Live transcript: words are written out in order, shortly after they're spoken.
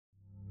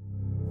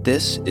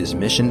This is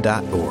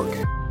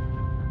Mission.org.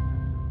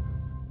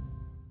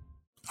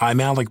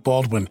 I'm Alec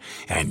Baldwin,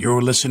 and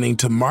you're listening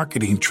to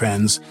Marketing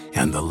Trends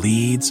and the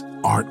Leads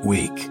Aren't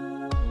Weak.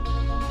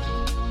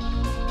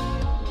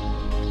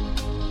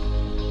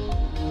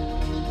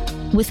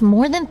 With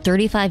more than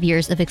 35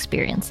 years of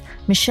experience,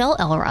 Michelle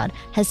Elrod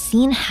has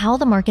seen how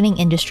the marketing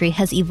industry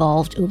has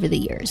evolved over the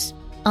years.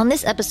 On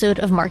this episode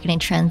of Marketing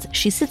Trends,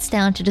 she sits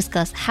down to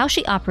discuss how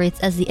she operates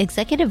as the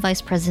Executive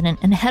Vice President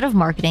and Head of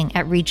Marketing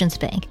at Regions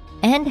Bank,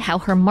 and how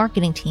her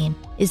marketing team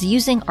is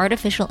using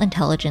artificial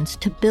intelligence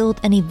to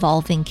build an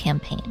evolving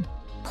campaign.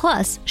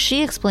 Plus,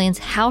 she explains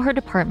how her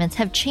departments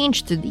have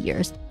changed through the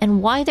years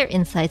and why their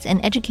insights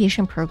and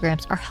education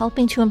programs are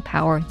helping to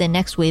empower the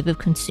next wave of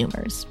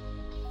consumers.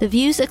 The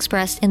views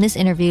expressed in this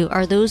interview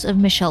are those of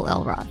Michelle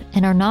Elrod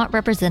and are not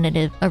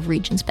representative of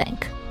Regions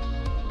Bank.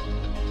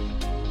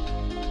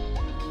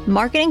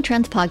 Marketing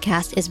Trends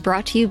Podcast is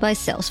brought to you by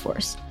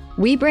Salesforce.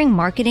 We bring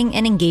marketing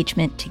and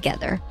engagement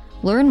together.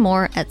 Learn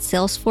more at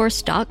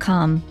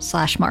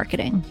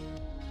salesforce.com/marketing.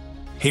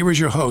 Here is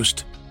your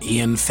host,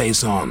 Ian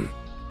Faison.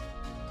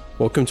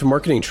 Welcome to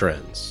Marketing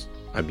Trends.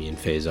 I'm Ian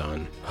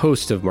Faison,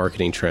 host of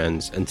Marketing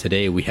Trends, and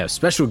today we have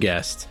special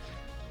guest,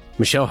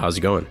 Michelle. How's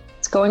it going?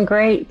 It's going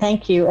great.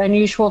 Thank you.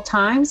 Unusual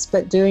times,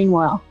 but doing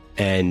well.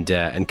 And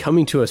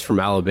coming to us from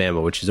Alabama,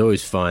 which is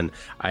always fun.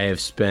 I have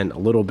spent a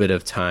little bit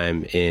of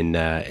time in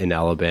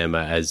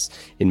Alabama as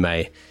in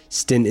my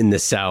stint in the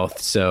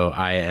South, so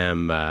I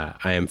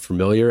am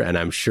familiar, and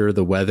I'm sure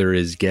the weather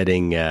is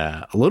getting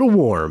a little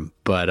warm,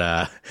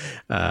 but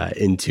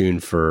in tune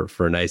for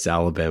a nice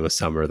Alabama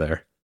summer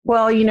there.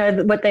 Well, you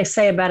know, what they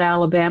say about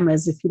Alabama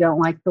is if you don't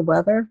like the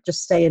weather,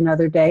 just stay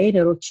another day and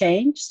it'll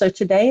change. So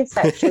today it's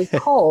actually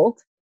cold.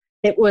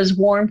 It was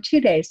warm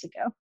 2 days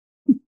ago.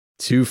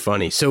 Too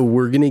funny. So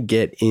we're going to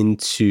get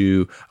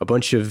into a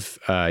bunch of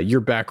your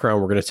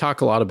background. We're going to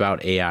talk a lot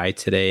about AI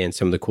today and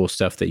some of the cool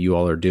stuff that you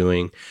all are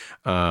doing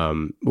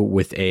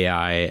with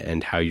AI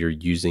and how you're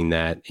using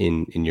that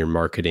in your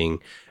marketing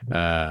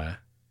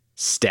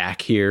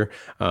stack here.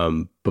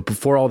 But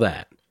before all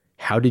that,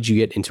 how did you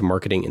get into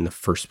marketing in the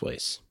first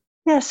place?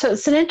 Yeah, so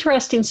it's an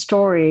interesting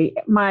story.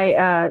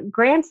 My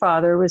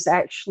grandfather was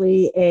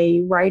actually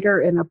a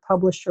writer and a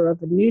publisher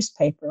of a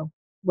newspaper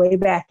way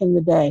back in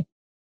the day.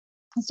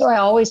 So I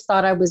always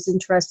thought I was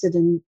interested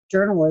in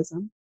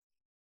journalism.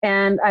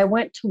 And I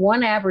went to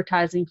one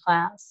advertising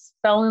class,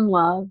 fell in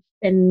love,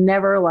 and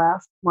never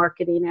left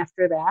marketing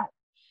after that.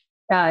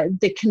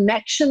 The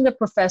connection the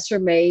professor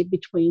made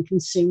between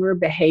consumer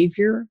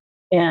behavior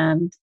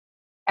and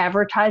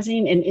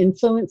advertising and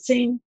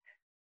influencing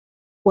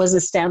was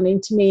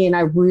astounding to me. And I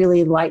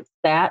really liked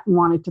that and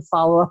wanted to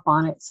follow up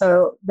on it.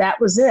 So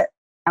that was it.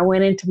 I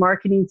went into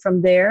marketing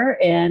from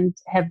there and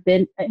have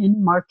been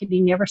in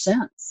marketing ever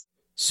since.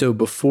 So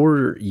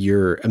before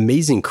your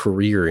amazing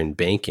career in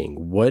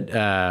banking, what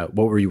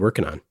were you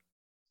working on?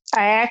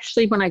 I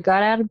actually, when I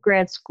got out of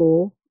grad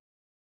school,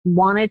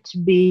 wanted to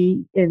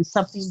be in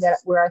something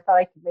where I thought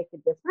I could make a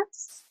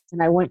difference.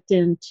 And I went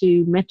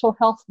into mental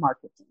health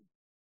marketing.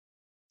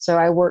 So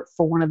I worked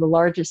for one of the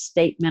largest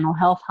state mental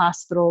health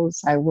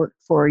hospitals. I worked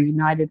for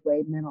United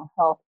Way Mental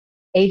Health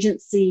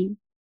Agency.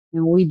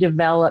 And we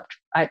developed,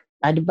 I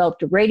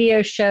developed a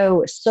radio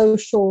show, a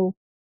social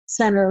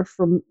center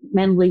for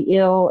mentally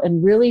ill,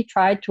 and really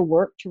tried to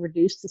work to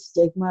reduce the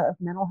stigma of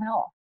mental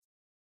health.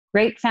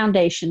 Great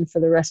foundation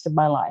for the rest of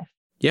my life.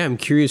 Yeah, I'm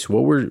curious,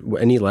 what were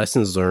any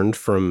lessons learned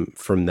from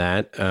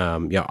that?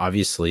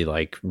 Obviously,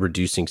 like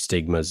reducing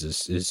stigmas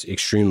is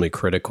extremely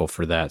critical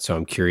for that. So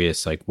I'm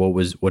curious, like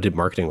what did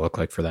marketing look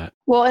like for that?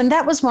 Well, and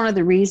that was one of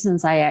the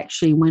reasons I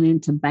actually went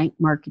into bank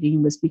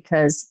marketing, was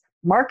because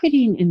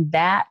marketing in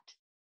that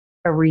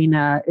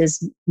arena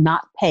is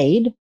not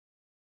paid.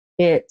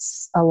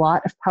 It's a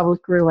lot of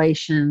public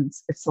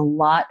relations. It's a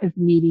lot of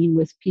meeting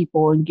with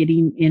people and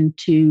getting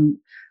into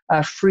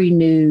free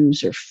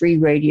news or free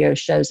radio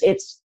shows.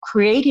 It's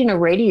creating a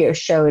radio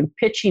show and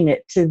pitching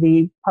it to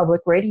the public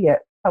radio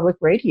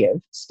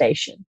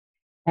station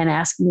and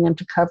asking them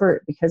to cover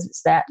it because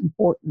it's that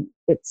important.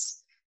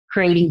 It's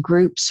creating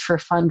groups for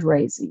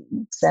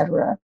fundraising,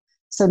 etc.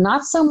 So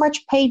not so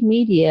much paid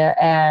media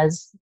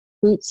as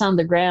boots on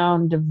the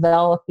ground,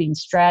 developing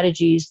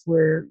strategies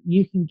where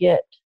you can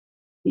get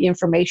the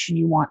information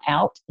you want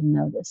out and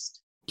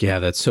noticed. Yeah,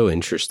 that's so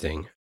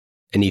interesting.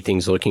 Any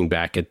things looking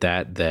back at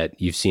that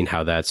you've seen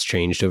how that's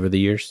changed over the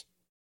years?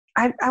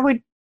 I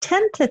would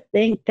tend to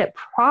think that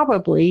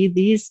probably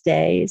these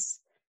days,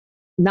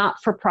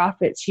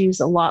 not-for-profits use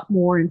a lot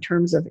more in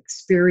terms of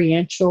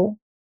experiential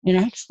and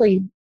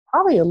actually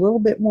probably a little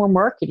bit more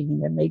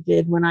marketing than they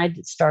did when I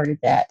started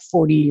that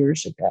 40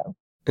 years ago.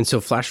 And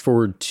so flash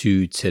forward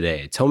to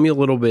today. Tell me a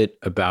little bit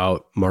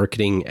about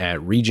marketing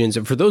at Regions.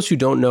 And for those who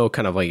don't know,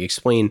 kind of like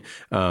explain,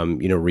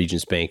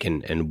 Regions Bank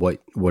and what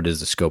is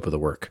the scope of the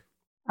work?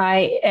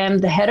 I am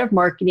the head of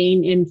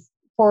marketing. And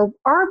for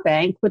our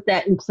bank, what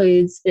that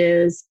includes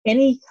is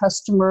any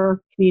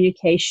customer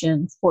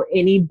communication for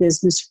any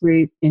business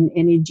group in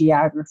any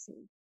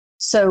geography.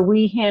 So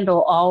we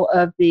handle all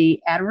of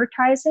the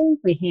advertising.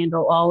 We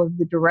handle all of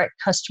the direct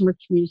customer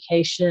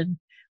communication.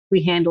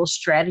 We handle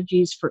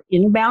strategies for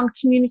inbound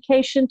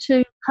communication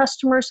to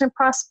customers and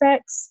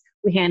prospects.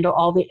 We handle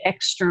all the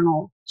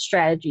external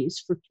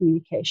strategies for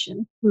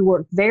communication. We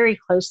work very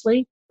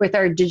closely with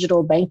our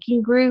digital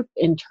banking group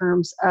in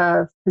terms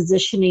of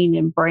positioning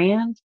and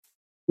brand.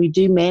 We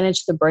do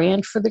manage the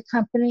brand for the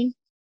company,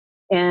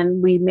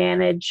 and we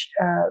manage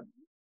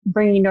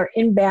bringing our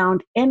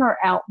inbound and our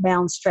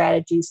outbound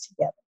strategies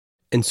together.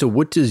 And so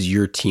what does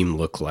your team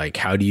look like?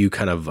 How do you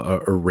kind of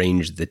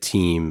arrange the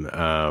team?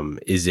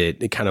 Is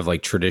it kind of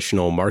like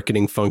traditional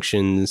marketing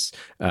functions,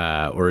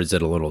 or is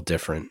it a little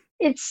different?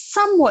 It's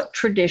somewhat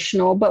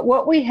traditional, but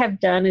what we have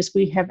done is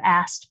we have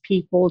asked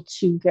people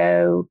to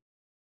go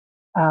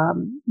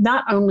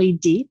not only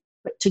deep,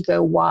 but to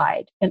go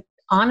wide. And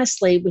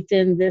honestly,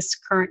 within this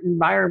current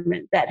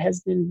environment, that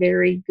has been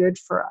very good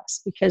for us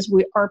because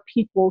our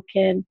people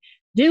can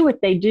do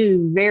what they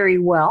do very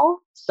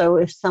well. So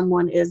if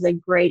someone is a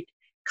great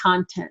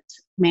content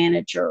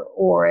manager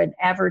or an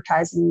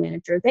advertising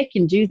manager, they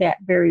can do that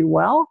very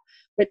well,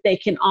 but they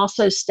can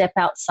also step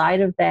outside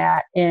of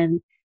that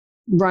and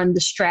run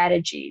the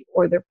strategy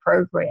or the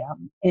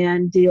program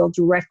and deal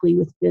directly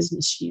with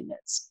business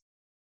units.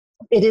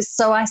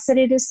 So I said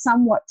it is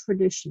somewhat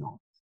traditional.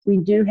 We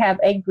do have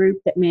a group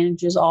that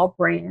manages all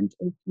brand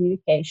and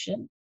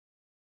communication.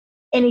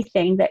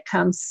 Anything that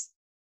comes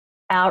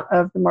out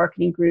of the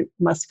marketing group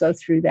must go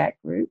through that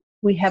group.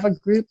 We have a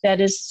group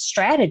that is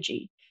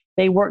strategy.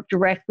 They work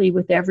directly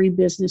with every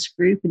business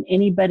group and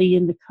anybody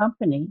in the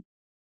company,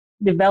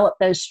 develop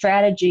those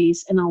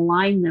strategies and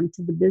align them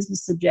to the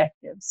business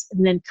objectives,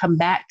 and then come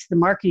back to the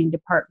marketing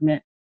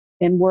department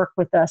and work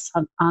with us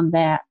on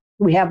that.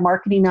 We have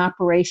marketing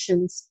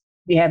operations,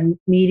 we have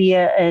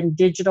media and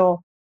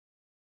digital,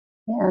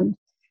 and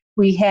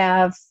we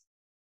have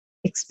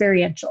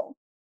experiential.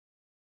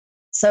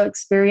 So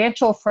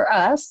experiential for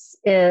us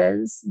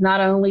is not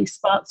only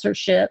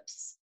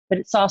sponsorships, but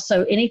it's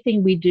also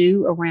anything we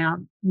do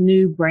around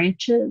new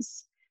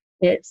branches.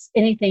 It's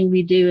anything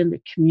we do in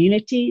the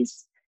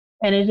communities.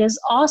 And it is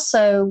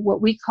also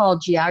what we call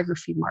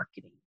geography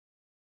marketing.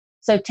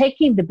 So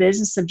taking the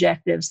business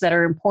objectives that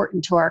are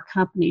important to our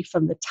company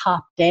from the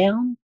top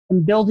down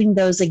and building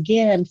those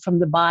again from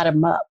the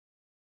bottom up.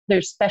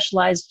 They're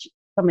specialized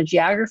from a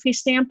geography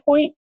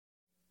standpoint.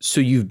 So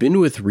you've been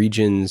with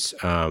Regions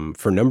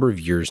for a number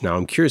of years now.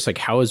 I'm curious, like,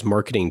 how has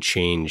marketing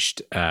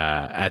changed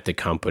at the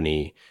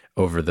company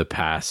over the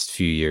past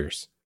few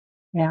years?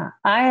 Yeah,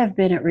 I have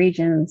been at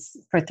Regions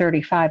for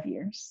 35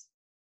 years.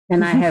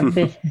 And I have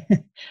been,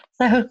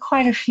 so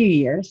quite a few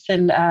years,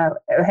 and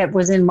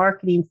was in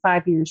marketing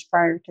 5 years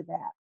prior to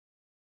that.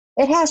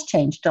 It has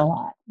changed a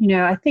lot.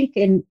 I think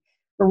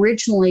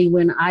originally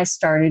when I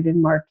started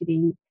in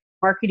marketing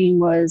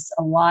was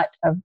a lot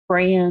of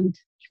brand,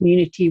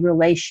 community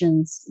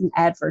relations, and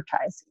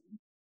advertising.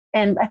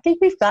 And I think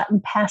we've gotten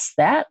past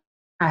that.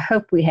 I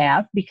hope we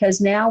have,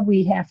 because now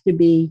we have to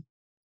be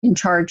in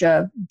charge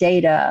of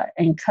data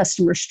and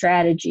customer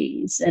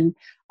strategies and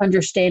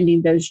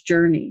understanding those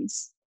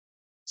journeys.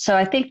 So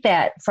I think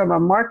that from a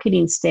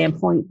marketing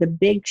standpoint, the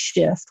big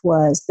shift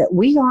was that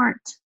we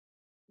aren't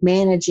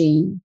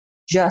managing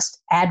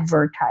just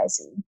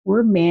advertising.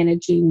 We're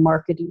managing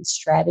marketing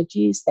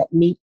strategies that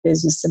meet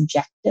business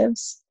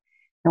objectives.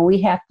 And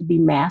we have to be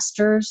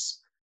masters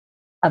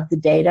of the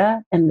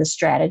data and the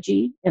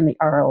strategy and the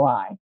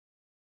ROI.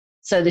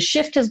 So the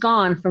shift has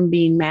gone from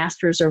being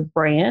masters of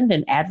brand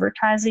and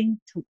advertising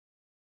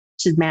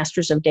to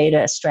masters of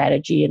data,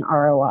 strategy, and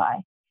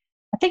ROI.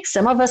 I think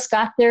some of us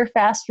got there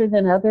faster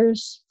than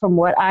others from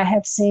what I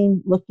have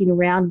seen looking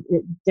around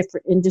at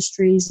different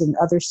industries and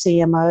other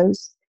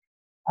CMOs.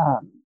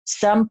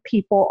 Some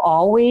people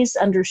always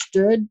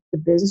understood the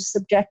business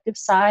objective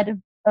side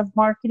of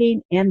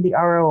marketing and the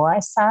ROI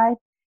side,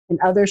 and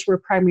others were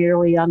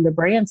primarily on the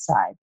brand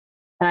side.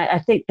 And I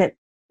think that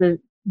the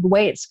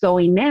way it's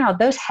going now,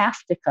 those have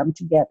to come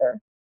together.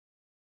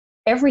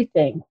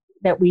 Everything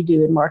that we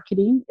do in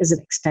marketing is an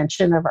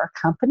extension of our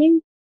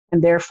company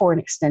and therefore an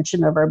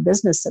extension of our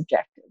business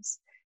objectives.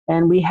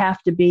 And we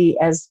have to be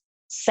as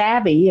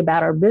savvy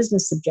about our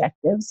business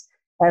objectives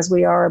as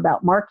we are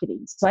about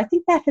marketing. So I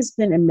think that has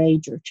been a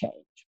major change.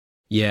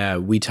 Yeah,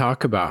 we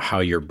talk about how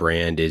your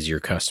brand is your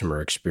customer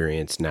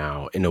experience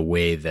now in a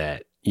way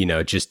that,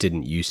 it just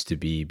didn't used to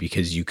be,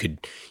 because you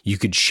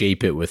could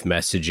shape it with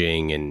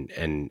messaging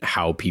and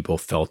how people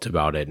felt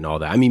about it and all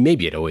that. I mean,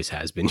 maybe it always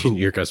has been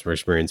your customer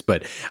experience,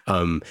 but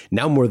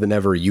now more than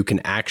ever, you can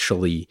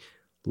actually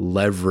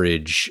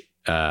leverage,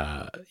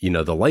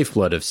 the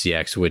lifeblood of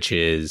CX, which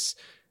is,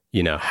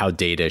 how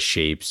data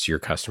shapes your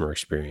customer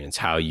experience,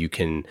 how you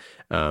can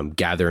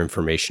gather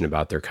information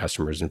about their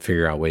customers and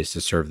figure out ways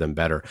to serve them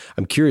better.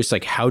 I'm curious,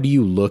 like, how do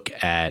you look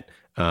at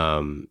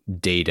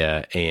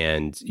data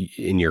and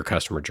in your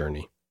customer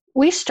journey?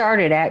 We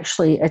started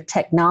actually a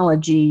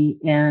technology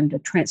and a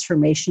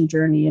transformation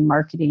journey in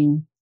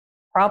marketing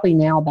probably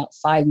now about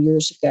 5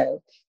 years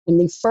ago. And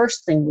the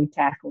first thing we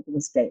tackled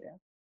was data.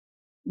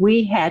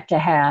 We had to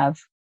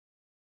have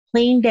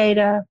clean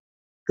data,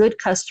 good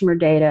customer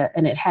data,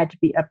 and it had to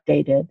be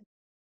updated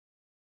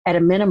at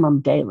a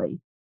minimum daily.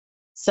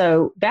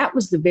 So that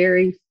was the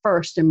very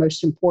first and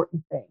most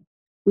important thing.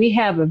 We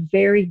have a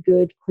very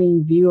good,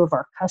 clean view of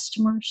our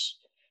customers.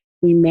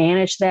 We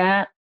manage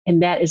that,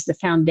 and that is the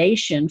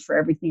foundation for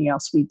everything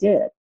else we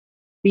did.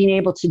 Being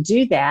able to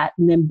do that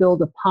and then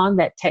build upon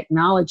that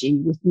technology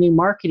with new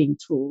marketing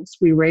tools,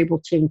 we were able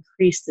to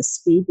increase the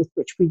speed with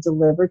which we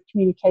delivered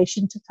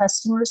communication to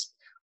customers,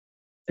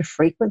 the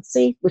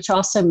frequency, which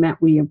also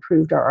meant we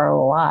improved our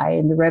ROI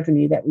and the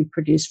revenue that we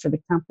produced for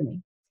the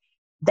company.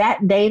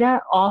 That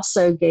data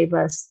also gave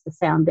us the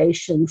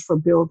foundation for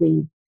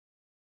building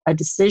a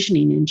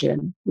decisioning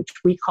engine, which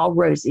we call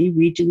ROSI,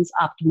 Regions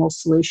Optimal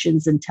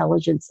Solutions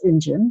Intelligence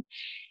Engine.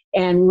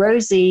 And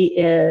ROSI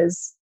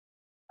is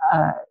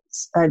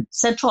a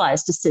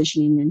centralized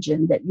decisioning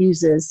engine that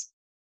uses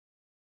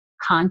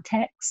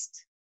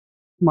context,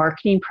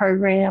 marketing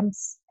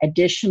programs,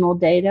 additional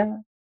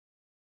data,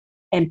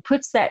 and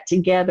puts that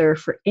together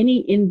for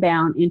any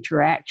inbound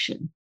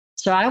interaction.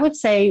 So I would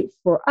say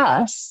for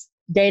us,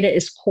 data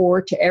is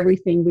core to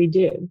everything we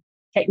do.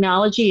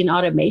 Technology and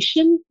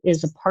automation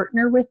is a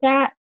partner with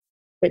that,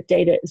 but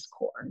data is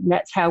core. And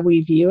that's how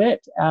we view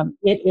it.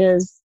 It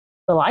is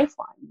the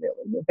lifeline,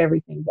 really, of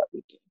everything that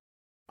we do.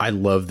 I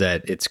love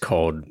that it's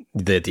called,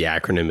 that the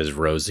acronym is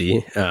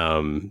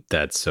ROSI.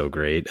 That's so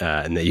great.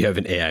 And that you have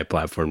an AI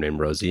platform named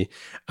ROSI.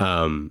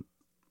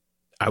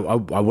 I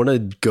want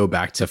to go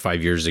back to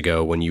 5 years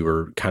ago when you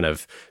were kind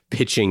of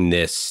pitching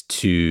this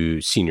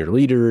to senior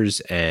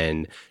leaders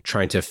and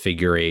trying to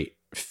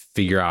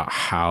figure out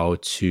how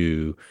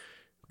to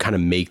kind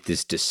of make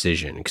this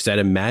decision. Because I'd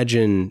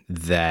imagine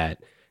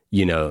that,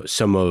 you know,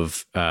 some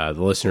of the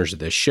listeners of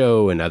this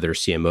show and other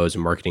CMOs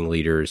and marketing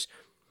leaders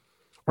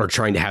are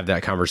trying to have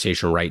that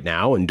conversation right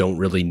now and don't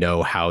really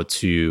know how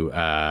to,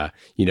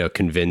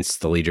 convince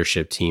the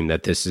leadership team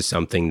that this is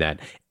something that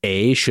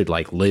A, should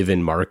like live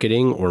in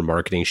marketing, or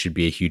marketing should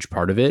be a huge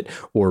part of it,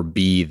 or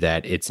B,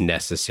 that it's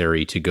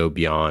necessary to go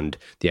beyond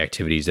the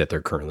activities that they're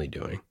currently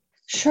doing.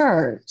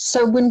 Sure.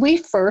 So when we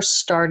first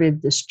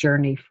started this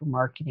journey for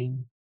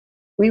marketing,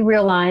 we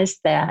realized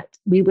that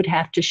we would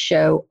have to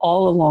show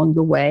all along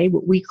the way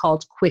what we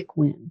called quick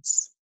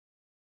wins.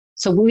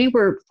 So we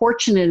were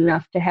fortunate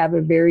enough to have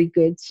a very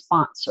good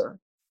sponsor.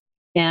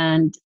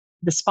 And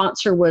the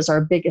sponsor was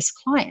our biggest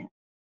client,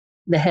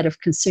 the head of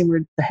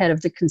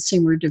the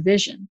consumer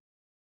division.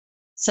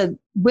 So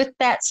with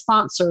that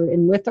sponsor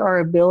and with our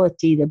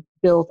ability to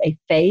build a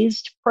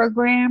phased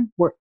program,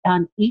 where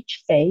on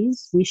each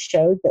phase we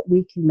showed that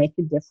we can make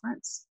a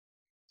difference.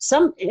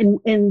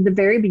 In the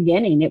very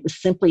beginning, it was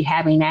simply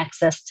having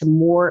access to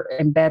more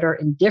and better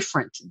and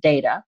different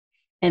data.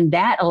 And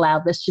that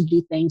allowed us to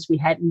do things we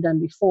hadn't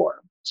done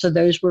before. So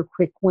those were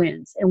quick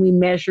wins. And we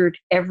measured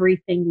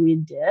everything we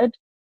did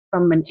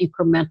from an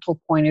incremental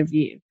point of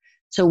view.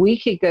 So we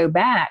could go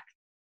back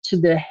to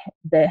the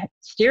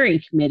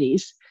steering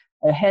committees,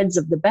 the heads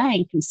of the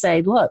bank, and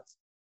say, look,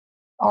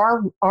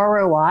 our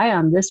ROI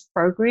on this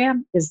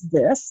program is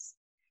this.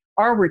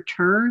 Our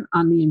return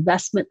on the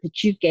investment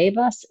that you gave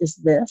us is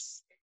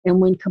this. And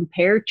when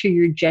compared to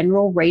your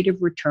general rate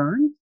of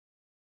return,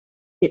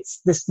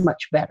 it's this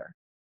much better.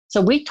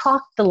 So we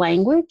talked the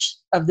language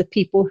of the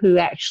people who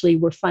actually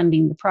were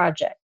funding the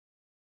project.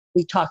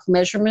 We talked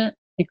measurement,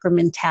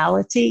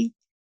 incrementality,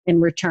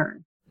 and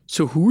return.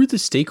 So who are the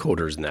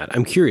stakeholders in that?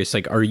 I'm curious,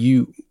 like, were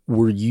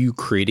you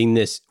creating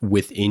this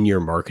within your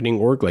marketing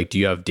org? Like, do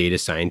you have data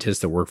scientists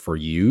that work for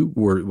you?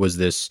 Or was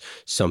this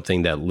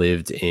something that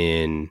lived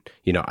in,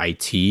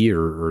 IT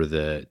or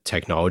the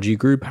technology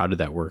group? How did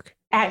that work?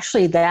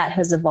 Actually, that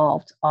has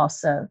evolved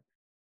also.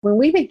 When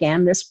we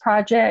began this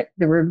project,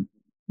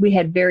 we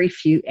had very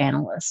few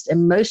analysts,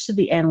 and most of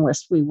the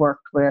analysts we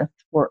worked with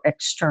were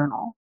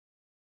external.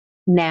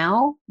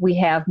 Now we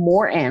have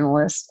more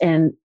analysts,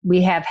 and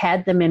we have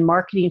had them in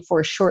marketing for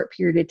a short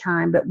period of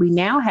time, but we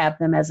now have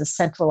them as a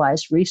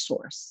centralized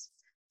resource.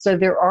 So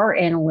there are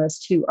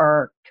analysts who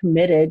are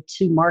committed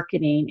to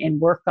marketing and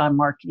work on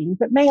marketing,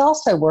 but may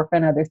also work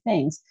on other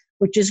things,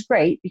 which is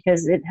great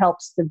because it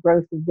helps the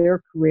growth of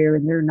their career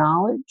and their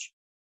knowledge.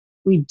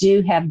 We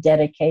do have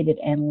dedicated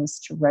analysts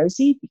to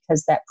ROSI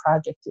because that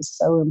project is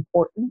so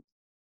important,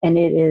 and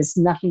it is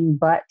nothing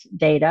but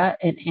data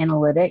and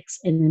analytics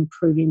and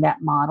improving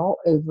that model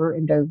over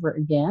and over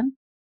again.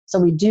 So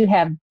we do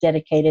have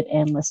dedicated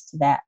analysts to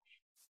that.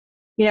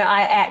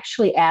 I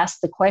actually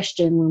asked the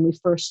question when we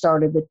first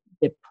started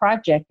the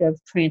project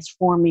of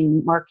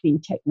transforming marketing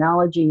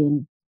technology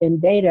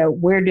and data,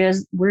 where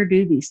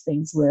do these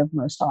things live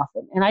most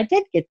often? And I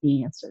did get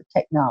the answer,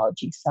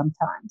 technology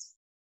sometimes.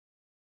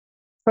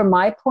 From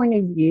my point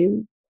of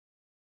view,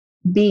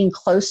 being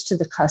close to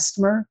the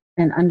customer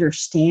and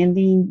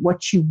understanding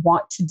what you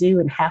want to do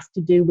and have to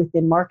do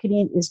within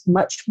marketing is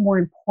much more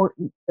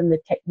important than the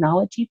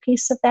technology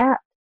piece of that.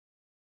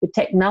 The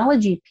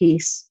technology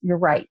piece, you're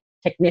right,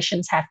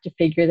 technicians have to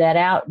figure that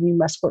out, and you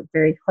must work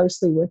very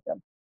closely with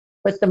them.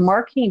 But the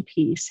marketing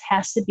piece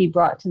has to be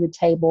brought to the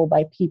table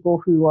by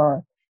people who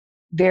are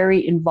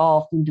very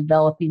involved in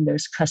developing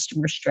those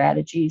customer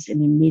strategies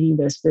and in meeting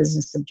those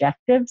business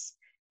objectives.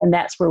 And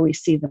that's where we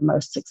see the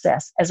most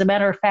success. As a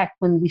matter of fact,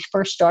 when we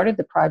first started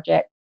the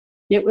project,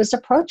 it was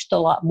approached a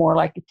lot more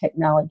like a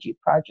technology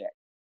project.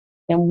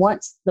 And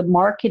once the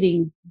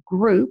marketing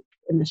group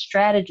and the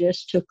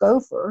strategists took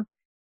over,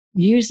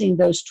 using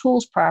those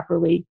tools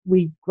properly,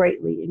 we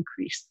greatly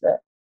increased the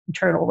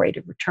internal rate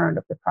of return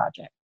of the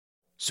project.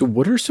 So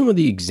what are some of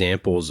the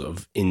examples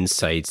of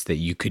insights that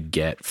you could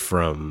get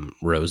from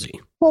Rosie?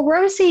 Well,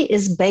 Rosie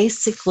is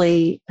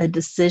basically a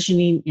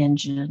decisioning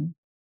engine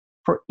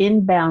for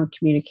inbound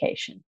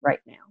communication right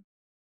now.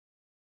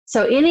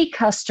 So any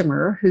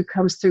customer who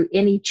comes through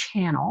any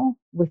channel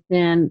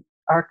within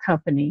our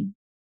company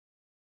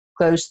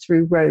goes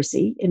through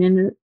Rosie, and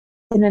in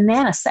a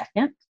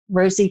nanosecond,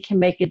 Rosie can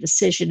make a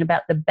decision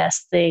about the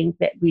best thing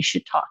that we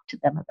should talk to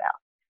them about.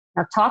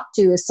 Now, talk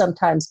to is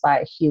sometimes by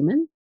a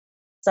human,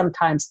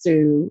 sometimes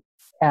through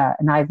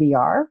an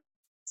IVR,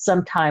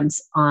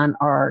 sometimes on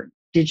our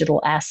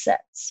digital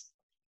assets.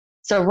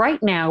 So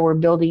right now we're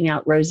building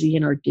out Rosie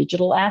in our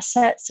digital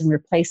assets and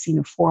replacing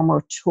a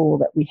former tool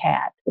that we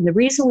had. And the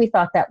reason we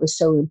thought that was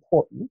so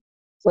important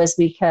was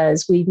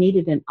because we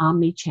needed an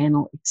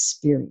omni-channel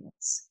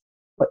experience.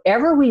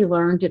 Whatever we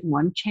learned in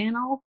one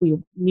channel, we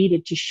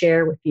needed to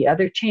share with the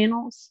other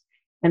channels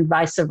and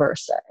vice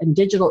versa. And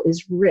digital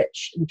is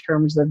rich in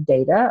terms of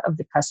data of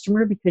the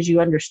customer because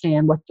you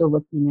understand what they're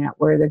looking at,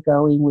 where they're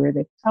going, where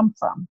they come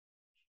from.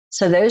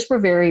 So those were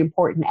very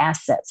important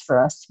assets for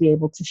us to be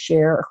able to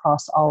share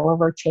across all of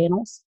our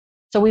channels.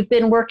 So we've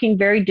been working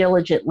very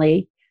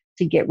diligently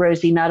to get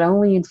Rosie not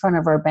only in front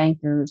of our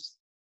bankers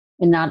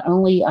and not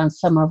only on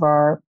some of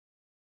our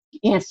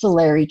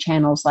ancillary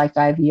channels like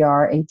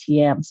IVR,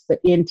 ATMs, but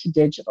into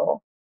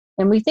digital.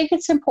 And we think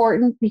it's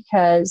important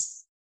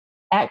because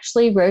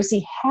actually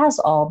Rosie has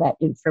all that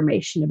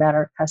information about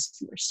our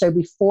customers. So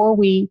before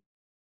we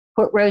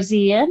put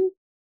Rosie in,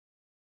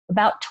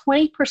 about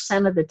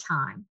 20% of the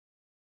time,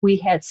 we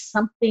had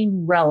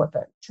something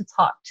relevant to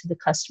talk to the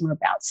customer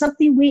about,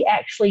 something we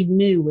actually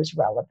knew was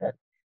relevant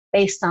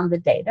based on the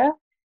data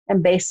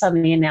and based on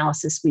the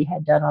analysis we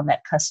had done on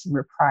that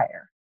customer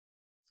prior.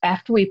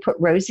 After we put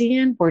Rosie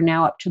in, we're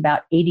now up to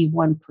about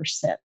 81%.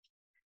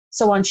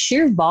 So on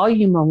sheer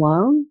volume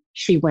alone,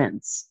 she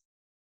wins.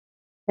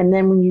 And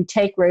then when you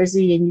take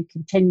Rosie and you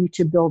continue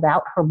to build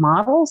out her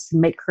models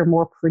and make her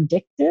more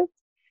predictive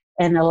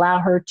and allow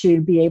her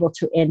to be able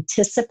to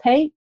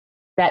anticipate,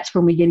 that's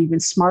when we get even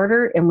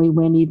smarter and we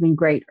win even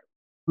greater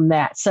from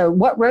that. So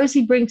what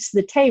Rosie brings to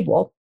the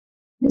table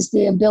is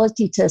the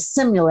ability to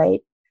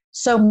assimilate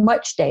so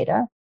much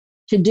data,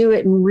 to do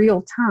it in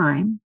real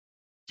time,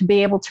 to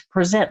be able to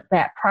present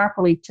that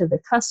properly to the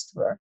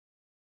customer.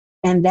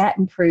 And that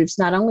improves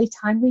not only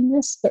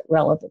timeliness, but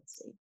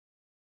relevancy.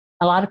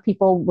 A lot of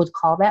people would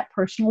call that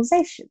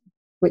personalization,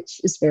 which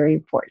is very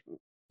important.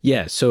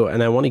 Yeah. So,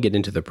 and I want to get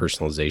into the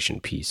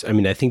personalization piece. I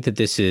mean, I think that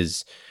this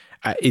is,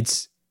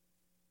 it's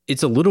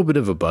a little bit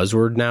of a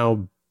buzzword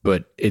now,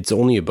 but it's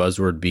only a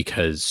buzzword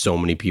because so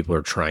many people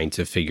are trying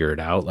to figure it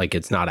out. Like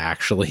it's not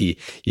actually,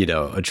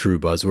 a true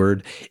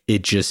buzzword.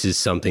 It just is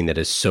something that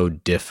is so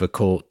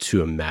difficult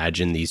to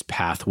imagine these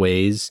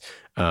pathways,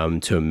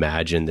 to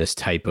imagine this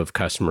type of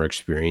customer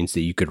experience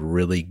that you could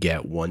really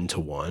get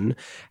one-to-one.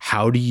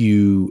 How do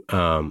you,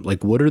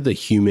 what are the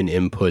human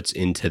inputs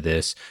into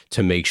this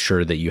to make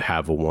sure that you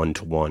have a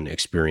one-to-one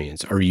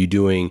experience? Are you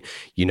doing,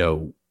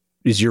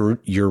 is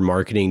your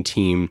marketing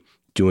team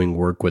doing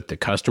work with the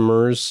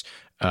customers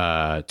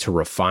to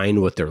refine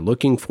what they're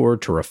looking for,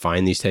 to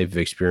refine these type of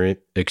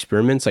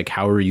experiments? Like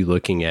how are you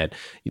looking at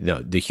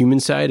the human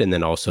side and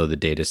then also the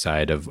data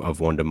side of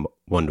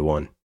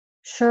one-to-one?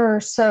 Sure.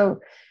 So,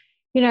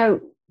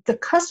 the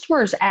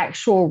customer's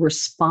actual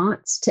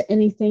response to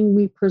anything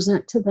we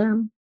present to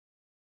them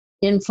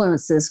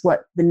influences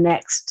what the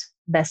next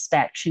best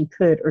action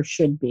could or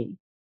should be.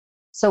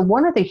 So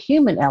one of the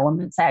human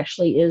elements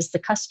actually is the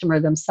customer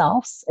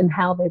themselves and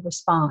how they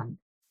respond.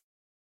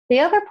 The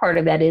other part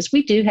of that is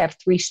we do have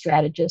 3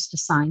 strategists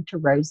assigned to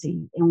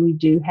Rosie, and we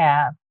do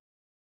have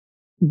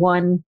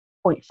 1.5,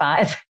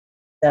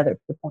 the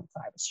 0.5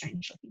 is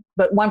strange looking,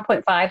 but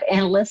 1.5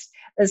 analysts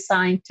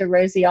assigned to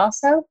Rosie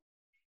also.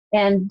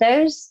 And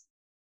those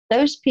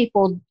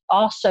people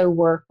also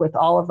work with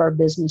all of our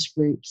business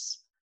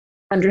groups,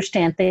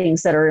 understand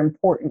things that are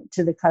important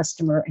to the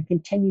customer, and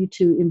continue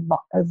to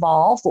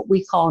evolve what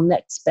we call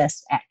next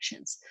best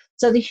actions.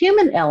 So the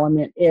human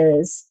element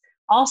is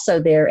also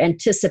there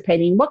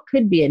anticipating what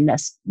could be a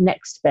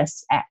next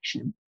best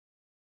action.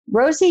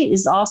 Rosie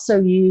is also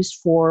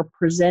used for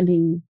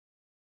presenting,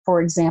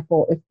 for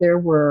example, if there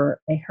were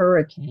a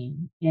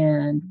hurricane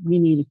and we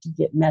needed to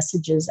get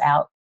messages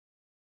out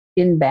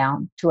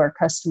inbound to our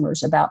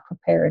customers about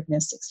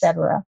preparedness,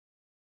 etc.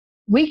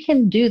 We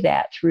can do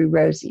that through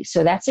Rosie.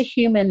 So that's a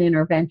human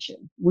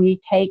intervention. We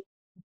take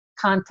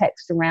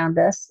context around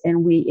us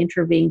and we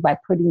intervene by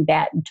putting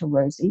that into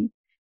Rosie.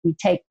 We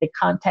take the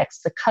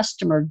context the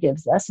customer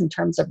gives us in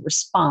terms of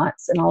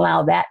response and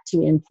allow that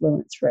to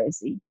influence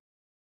Rosie.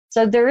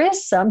 So there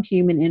is some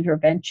human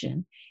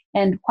intervention.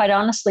 And quite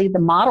honestly, the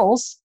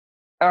models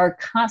are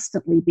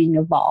constantly being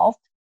evolved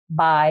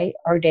by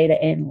our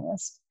data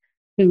analysts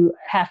who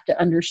have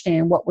to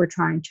understand what we're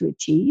trying to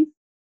achieve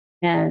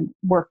and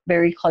work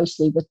very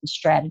closely with the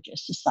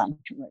strategists assigned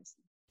to us.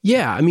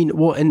 Yeah, I mean,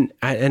 well, and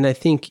I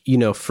think,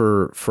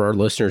 for our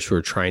listeners who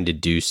are trying to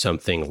do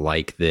something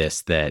like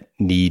this that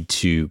need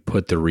to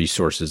put the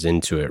resources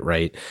into it,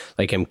 right?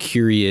 Like, I'm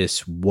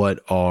curious,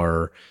 what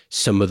are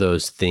some of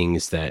those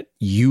things that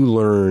you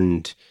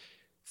learned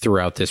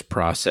throughout this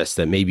process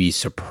that maybe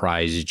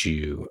surprised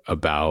you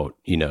about,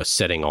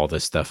 setting all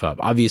this stuff up?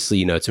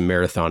 Obviously, it's a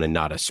marathon and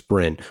not a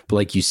sprint, but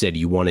like you said,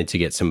 you wanted to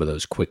get some of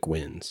those quick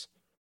wins.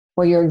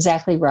 Well, you're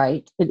exactly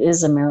right. It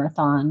is a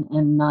marathon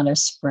and not a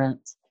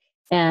sprint.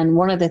 And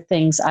one of the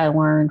things I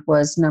learned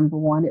was, number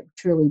one, it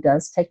truly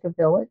does take a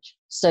village.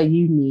 So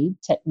you need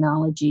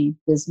technology,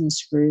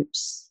 business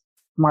groups,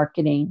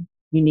 marketing,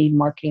 you need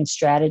marketing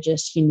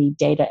strategists, you need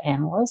data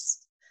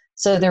analysts.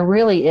 So there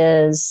really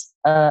is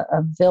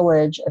a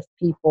village of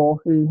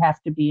people who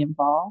have to be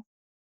involved.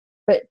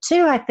 But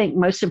two, I think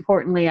most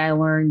importantly, I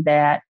learned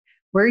that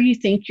where you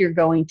think you're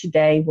going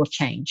today will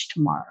change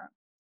tomorrow.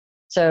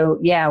 So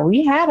yeah,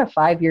 we had a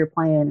 5-year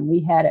plan and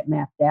we had it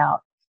mapped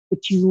out.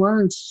 But you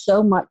learn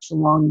so much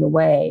along the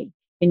way,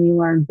 and you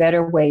learn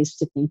better ways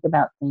to think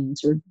about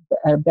things or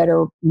a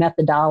better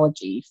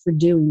methodology for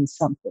doing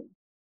something.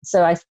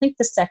 So I think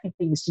the second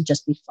thing is to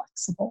just be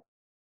flexible,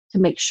 to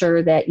make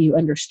sure that you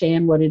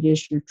understand what it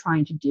is you're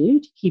trying to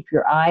do, to keep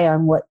your eye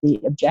on what the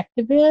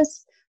objective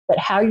is, but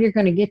how you're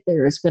going to get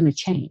there is going to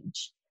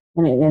change.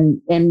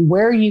 And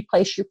where you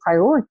place your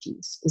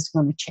priorities is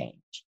going to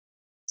change.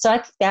 So I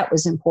think that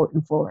was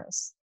important for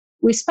us.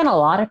 We spent a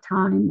lot of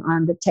time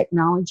on the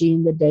technology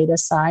and the data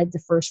side the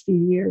first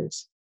few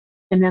years.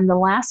 And then the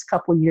last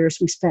couple of years,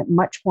 we spent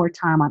much more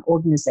time on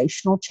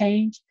organizational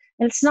change.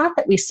 And it's not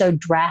that we so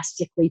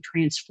drastically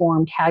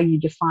transformed how you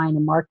define a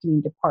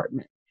marketing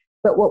department,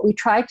 but what we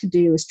tried to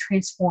do is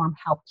transform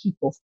how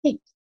people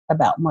think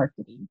about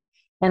marketing.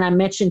 And I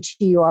mentioned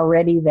to you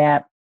already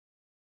that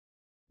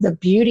the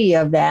beauty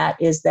of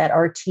that is that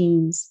our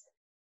teams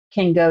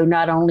can go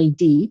not only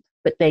deep,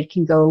 but they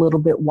can go a little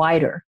bit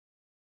wider.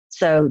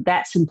 So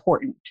that's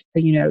important.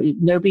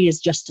 Nobody is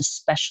just a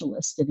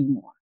specialist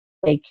anymore.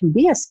 They can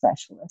be a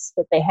specialist,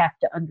 but they have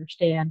to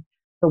understand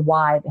the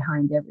why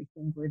behind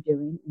everything we're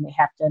doing, and they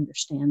have to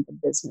understand the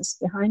business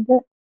behind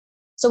it.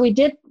 So we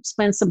did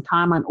spend some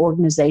time on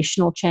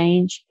organizational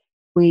change.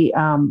 We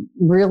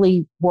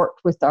really worked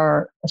with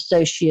our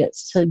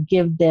associates to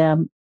give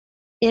them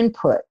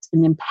input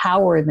and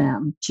empower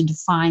them to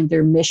define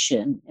their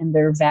mission and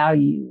their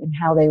value and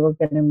how they were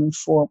going to move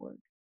forward.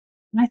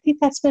 And I think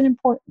that's been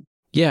important.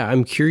 Yeah,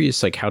 I'm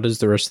curious, how does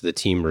the rest of the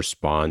team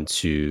respond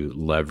to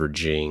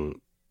leveraging,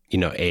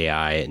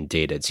 AI and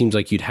data? It seems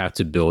like you'd have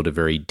to build a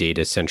very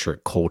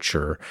data-centric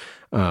culture.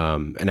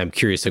 And I'm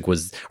curious,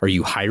 are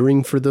you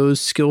hiring for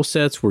those skill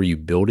sets? Were you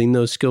building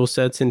those skill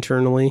sets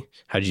internally?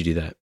 How did you do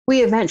that?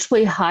 We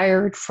eventually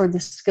hired for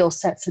the skill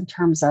sets in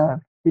terms of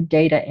the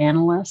data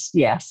analyst.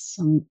 Yes,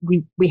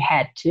 we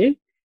had to.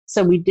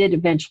 So we did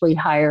eventually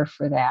hire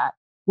for that.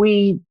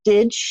 We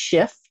did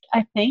shift,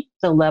 I think,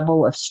 the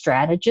level of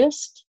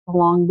strategist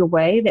along the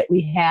way that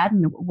we had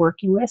and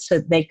working with, so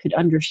that they could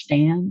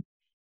understand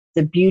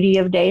the beauty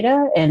of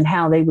data and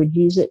how they would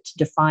use it to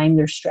define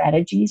their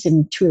strategies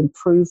and to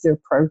improve their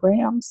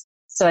programs.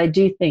 So I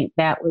do think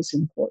that was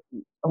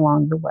important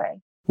along the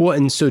way. Well,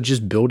 and so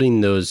just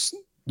building those,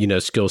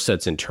 skill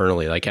sets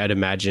internally, I'd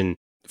imagine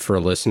for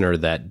a listener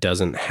that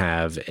doesn't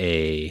have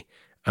a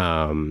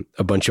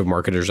bunch of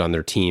marketers on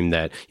their team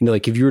that,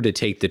 if you were to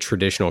take the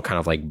traditional kind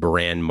of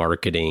brand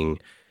marketing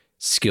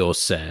skill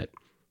set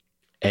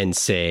and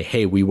say,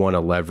 hey, we want to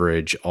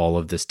leverage all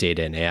of this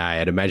data and AI,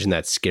 I'd imagine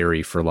that's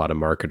scary for a lot of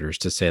marketers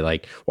to say well,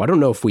 I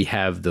don't know if we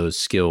have those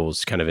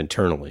skills kind of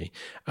internally.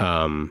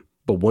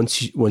 But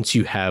once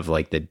you have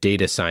the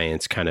data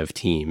science kind of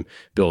team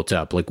built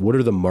up, what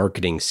are the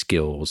marketing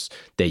skills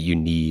that you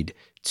need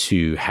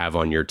to have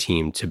on your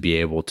team to be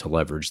able to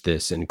leverage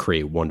this and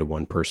create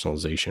one-to-one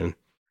personalization?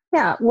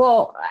 Yeah,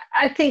 well,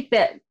 I think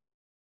that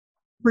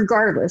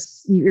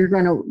regardless,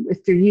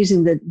 if you're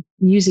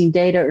using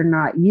data or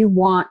not, you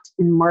want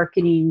in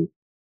marketing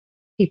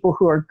people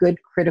who are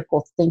good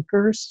critical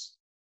thinkers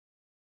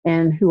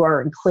and who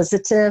are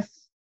inquisitive.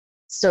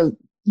 So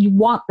you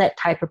want that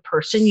type of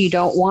person. You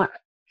don't want,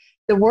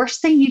 the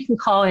worst thing you can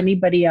call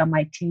anybody on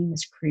my team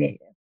is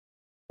creative.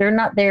 They're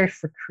not there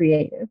for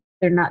creative.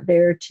 They're not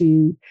there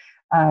to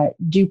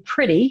do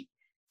pretty.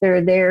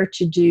 They're there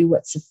to do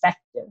what's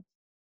effective.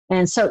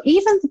 And so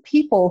even the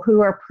people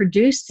who are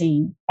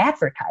producing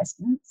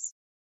advertisements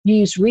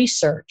use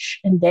research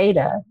and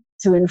data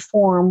to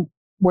inform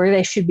where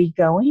they should be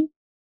going,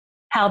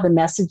 how the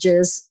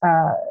messages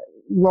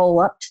roll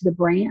up to the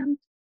brand,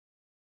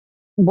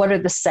 what are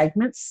the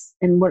segments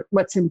and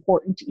what's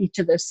important to each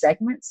of those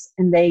segments.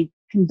 And they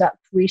conduct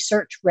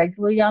research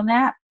regularly on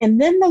that.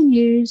 And then they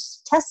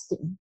use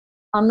testing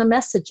on the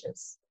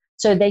messages.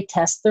 So they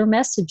test their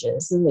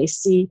messages and they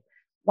see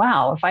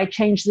wow, if I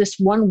change this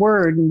one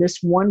word and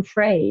this one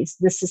phrase,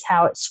 this is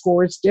how it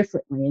scores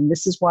differently. And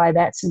this is why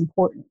that's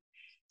important.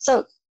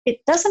 So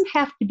it doesn't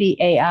have to be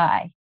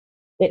AI.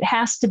 It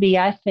has to be,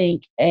 I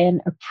think,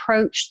 an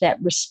approach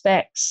that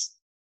respects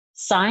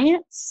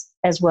science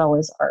as well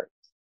as art.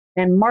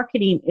 And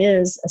marketing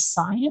is a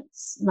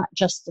science, not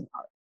just an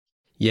art.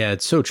 Yeah,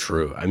 it's so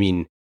true. I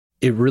mean,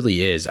 it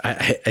really is.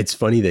 It's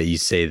funny that you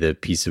say the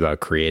piece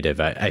about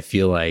creative. I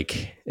feel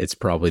like it's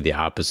probably the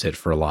opposite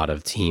for a lot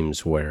of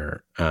teams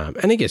where,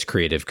 and I guess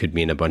creative could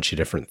mean a bunch of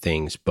different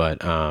things,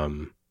 but,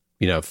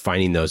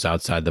 finding those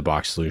outside the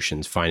box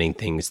solutions, finding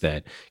things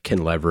that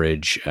can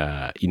leverage,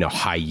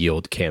 high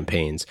yield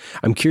campaigns.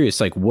 I'm curious,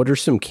 like, what are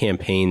some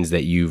campaigns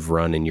that you've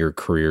run in your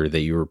career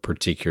that you were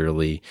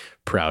particularly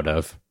proud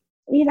of?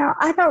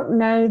 I don't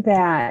know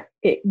that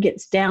it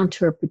gets down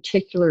to a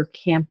particular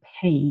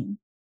campaign.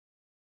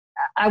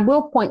 I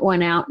will point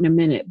one out in a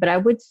minute, but I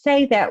would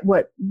say that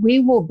what we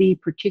will be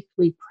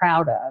particularly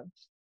proud of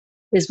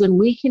is when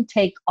we can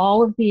take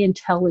all of the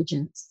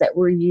intelligence that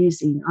we're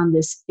using on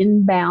this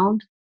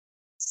inbound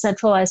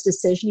centralized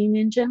decisioning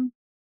engine,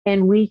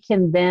 and we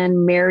can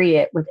then marry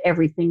it with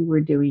everything we're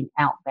doing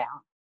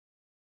outbound.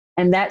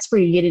 And that's where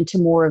you get into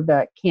more of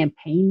the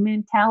campaign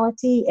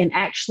mentality. And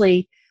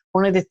actually,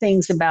 one of the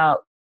things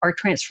about our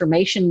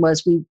transformation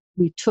was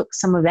we took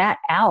some of that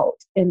out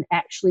and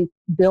actually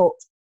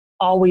built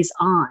always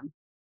on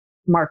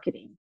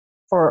marketing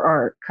for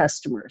our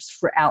customers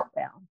for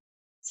outbound.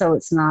 So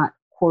it's not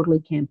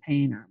quarterly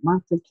campaign or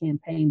monthly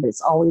campaign, but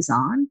it's always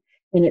on,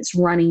 and it's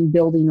running,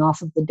 building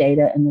off of the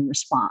data and the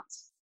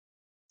response.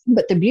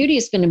 But the beauty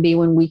is going to be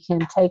when we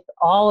can take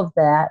all of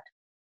that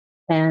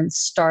and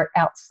start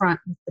out front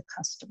with the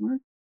customer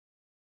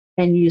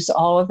and use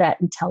all of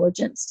that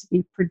intelligence to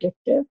be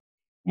predictive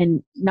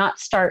and not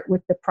start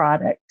with the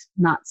product,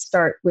 not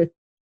start with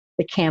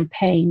the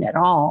campaign at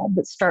all,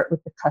 but start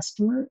with the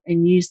customer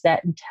and use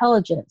that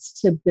intelligence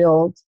to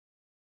build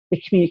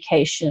the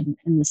communication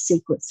and the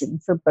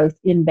sequencing for both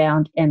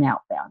inbound and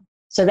outbound.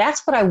 So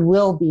that's what I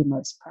will be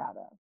most proud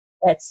of.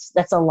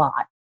 That's a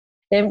lot.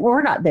 And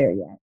we're not there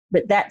yet,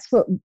 but that's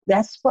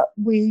what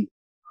we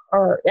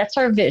are. That's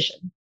our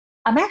vision.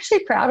 I'm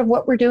actually proud of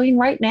what we're doing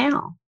right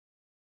now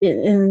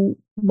in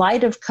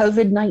light of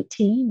COVID-19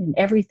 and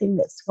everything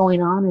that's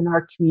going on in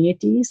our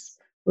communities,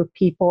 where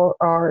people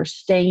are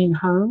staying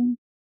home,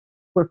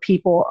 where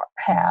people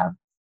have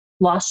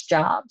lost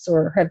jobs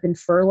or have been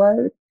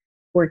furloughed,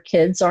 where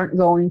kids aren't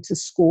going to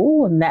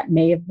school, and that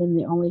may have been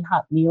the only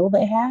hot meal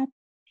they had.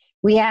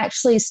 We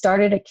actually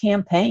started a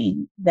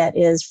campaign that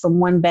is from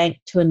one bank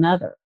to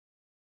another,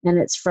 and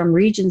it's from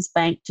Regions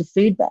Bank to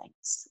food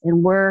banks.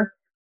 And we're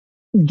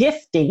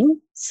gifting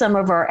some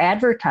of our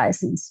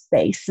advertising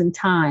space and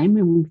time,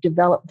 and we've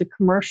developed the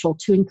commercial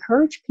to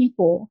encourage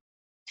people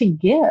to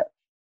give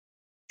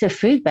to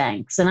food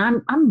banks.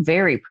 And I'm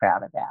very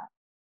proud of that.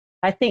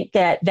 I think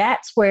that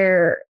that's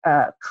where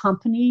a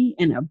company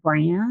and a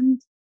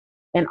brand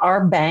and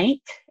our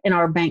bank and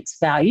our bank's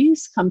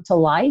values come to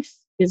life,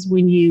 is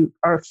when you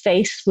are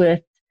faced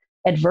with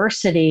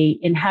adversity,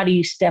 and how do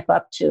you step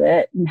up to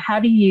it, and how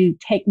do you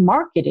take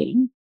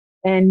marketing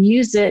and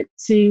use it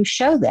to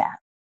show that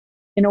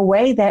in a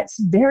way that's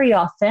very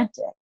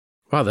authentic.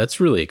 Wow, that's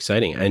really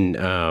exciting. And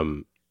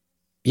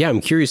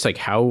I'm curious, like,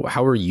 how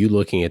are you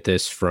looking at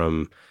this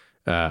from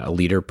a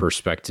leader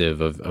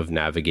perspective of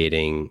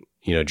navigating,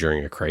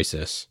 during a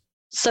crisis?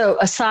 So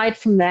aside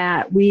from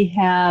that, we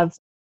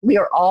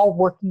are all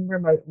working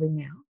remotely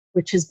now,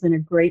 which has been a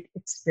great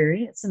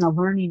experience and a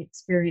learning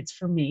experience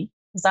for me,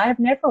 because I have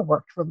never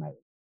worked remote.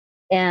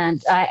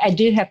 And I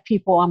do have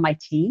people on my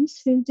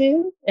teams who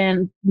do,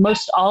 and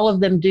most all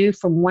of them do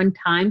from one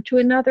time to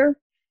another.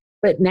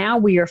 But now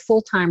we are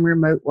full-time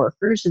remote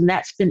workers, and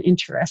that's been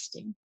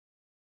interesting.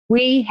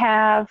 We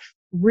have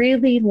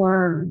really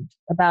learned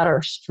about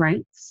our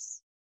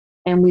strengths,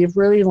 and we've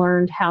really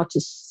learned how to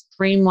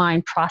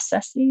streamline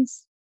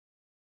processes.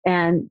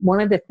 And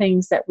one of the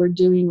things that we're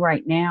doing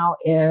right now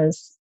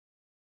is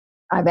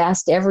I've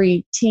asked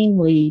every team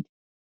lead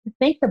to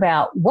think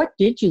about, what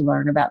did you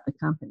learn about the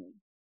company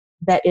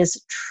that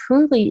is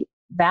truly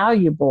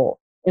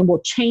valuable and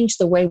will change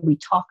the way we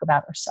talk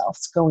about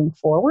ourselves going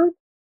forward?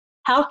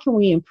 How can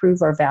we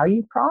improve our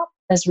value prop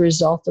as a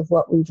result of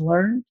what we've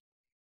learned?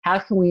 How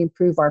can we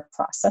improve our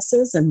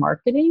processes and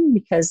marketing?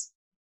 Because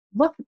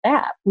look at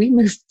that. We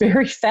moved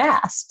very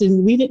fast,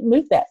 and we didn't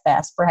move that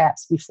fast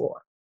perhaps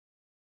before.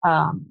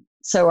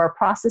 So our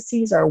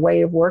processes, our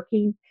way of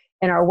working,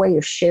 and our way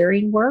of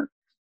sharing work,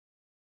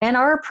 and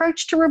our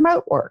approach to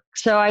remote work.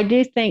 So I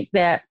do think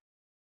that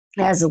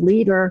as a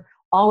leader,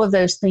 all of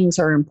those things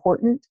are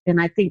important.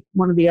 And I think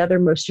one of the other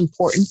most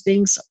important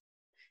things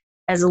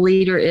as a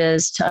leader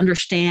is to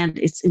understand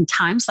it's in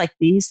times like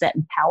these that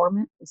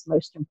empowerment is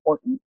most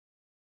important.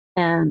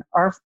 And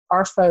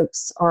our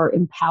folks are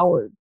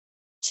empowered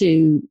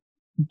to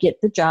get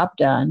the job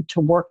done, to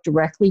work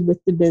directly with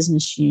the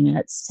business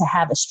units, to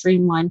have a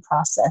streamlined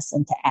process,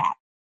 and to act.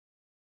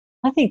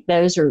 I think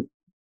those are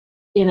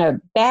in a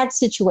bad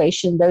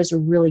situation, those are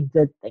really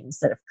good things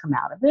that have come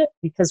out of it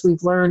because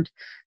we've learned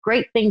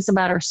great things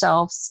about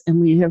ourselves and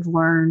we have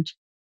learned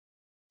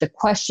the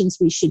questions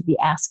we should be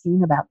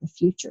asking about the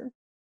future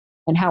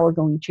and how we're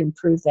going to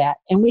improve that.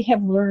 And we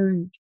have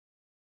learned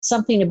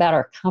something about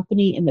our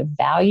company and the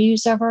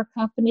values of our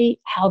company,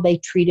 how they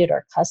treated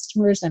our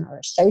customers and our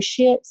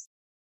associates.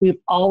 We've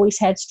always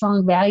had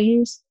strong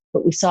values,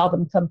 but we saw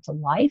them come to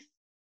life.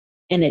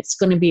 And it's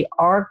going to be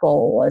our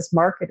goal as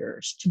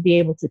marketers to be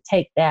able to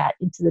take that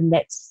into the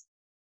next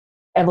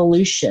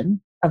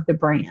evolution of the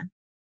brand.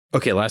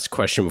 Okay, last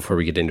question before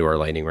we get into our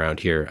lightning round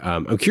here.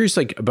 I'm curious,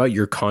 about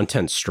your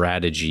content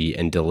strategy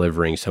and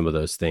delivering some of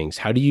those things.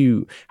 How do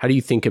you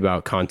think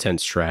about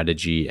content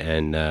strategy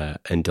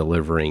and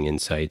delivering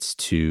insights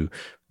to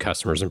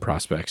customers and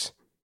prospects?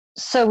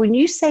 So when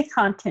you say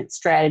content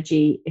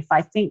strategy, if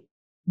I think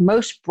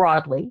most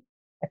broadly,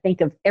 I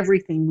think of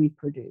everything we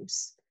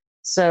produce.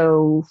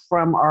 So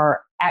from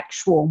our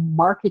actual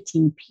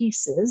marketing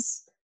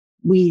pieces,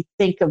 we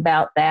think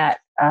about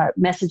that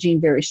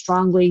messaging very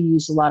strongly,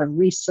 use a lot of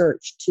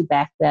research to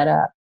back that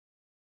up.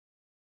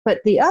 But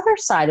the other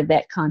side of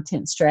that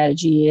content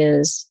strategy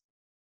is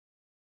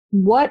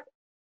what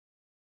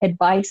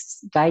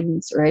advice,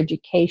 guidance, or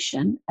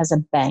education as a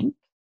bank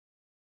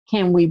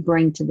can we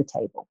bring to the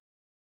table?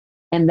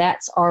 And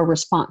that's our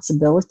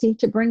responsibility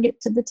to bring it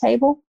to the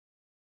table.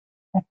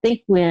 I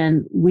think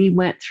when we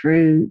went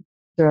through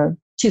the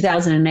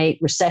 2008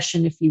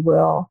 recession, if you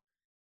will,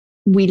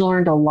 we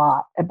learned a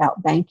lot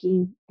about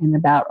banking and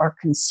about our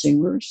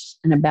consumers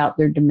and about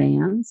their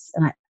demands.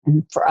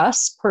 And for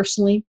us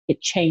personally,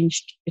 it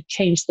changed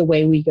the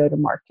way we go to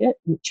market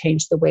and it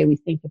changed the way we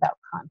think about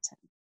content.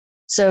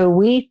 So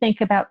we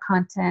think about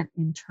content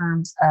in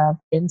terms of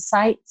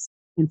insights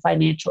and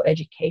financial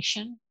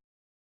education.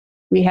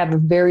 We have a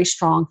very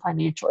strong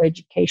financial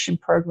education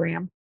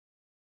program,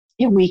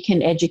 and we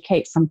can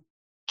educate from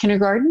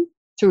kindergarten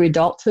through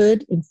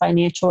adulthood in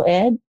financial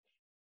ed.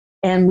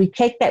 And we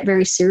take that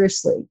very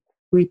seriously.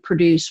 We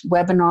produce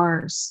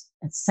webinars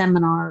and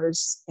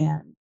seminars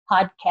and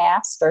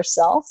podcasts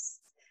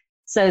ourselves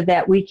so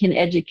that we can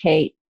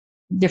educate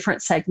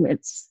different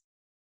segments.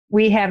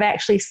 We have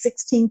actually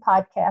 16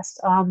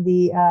 podcasts on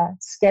the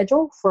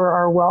schedule for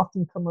our wealth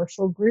and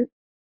commercial group.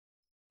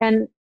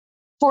 And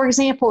for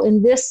example,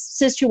 in this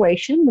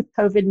situation with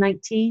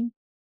COVID-19,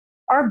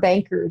 our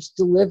bankers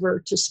deliver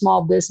to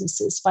small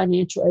businesses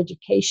financial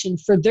education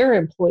for their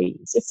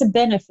employees. It's a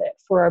benefit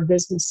for our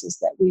businesses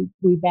that we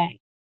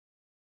bank.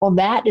 Well,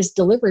 that is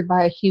delivered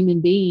by a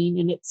human being,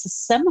 and it's a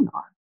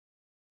seminar.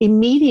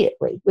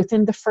 Immediately,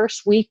 within the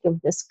first week of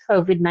this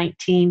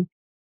COVID-19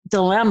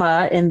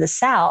 dilemma in the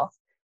South,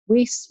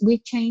 we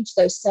changed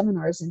those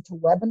seminars into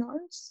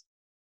webinars,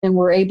 and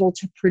we're able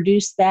to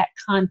produce that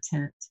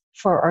content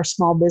for our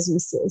small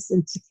businesses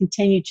and to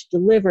continue to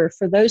deliver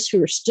for those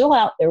who are still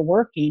out there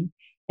working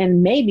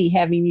and maybe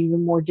having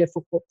even more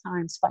difficult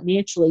times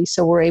financially,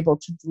 so we're able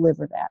to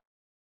deliver that.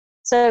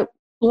 So,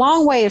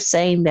 long way of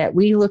saying that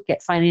we look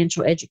at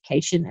financial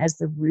education as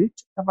the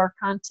root of our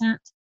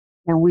content,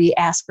 and we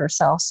ask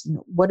ourselves,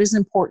 what is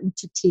important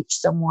to teach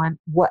someone?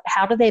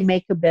 How do they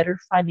make a better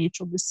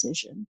financial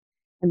decision?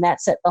 And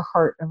that's at the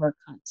heart of our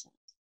content,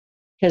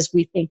 because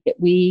we think that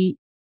we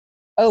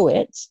owe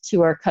it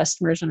to our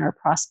customers and our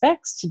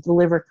prospects to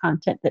deliver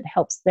content that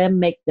helps them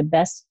make the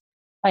best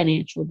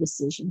financial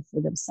decision for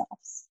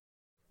themselves.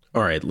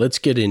 All right, let's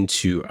get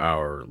into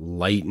our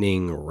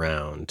lightning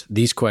round.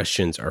 These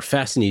questions are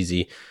fast and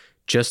easy,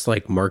 just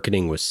like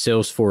marketing with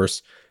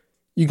Salesforce.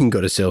 You can go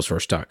to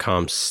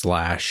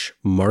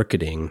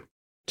salesforce.com/marketing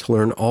to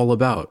learn all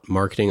about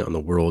marketing on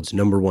the world's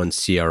 #1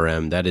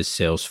 CRM. That is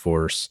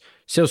Salesforce.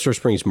 Salesforce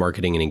brings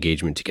marketing and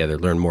engagement together.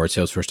 Learn more at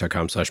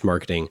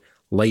salesforce.com/marketing.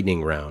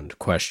 Lightning round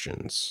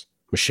questions.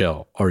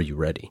 Michelle, are you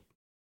ready?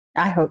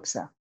 I hope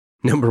so.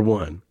 Number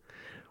 1,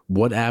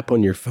 what app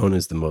on your phone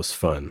is the most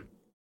fun?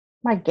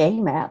 My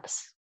game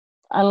apps.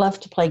 I love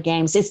to play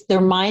games.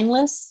 They're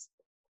mindless,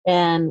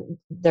 and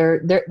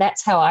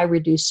that's how I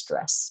reduce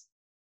stress,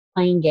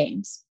 playing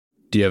games.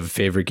 Do you have a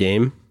favorite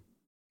game?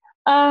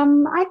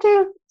 I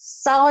do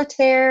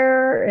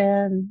solitaire,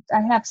 and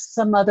I have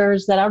some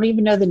others that I don't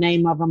even know the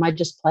name of them. I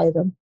just play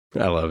them.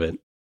 I love it.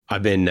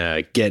 I've been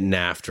getting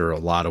after a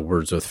lot of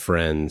Words with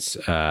Friends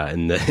I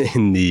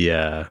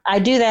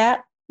do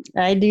that.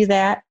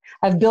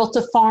 I've built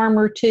a farm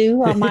or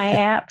two on my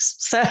apps.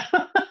 So,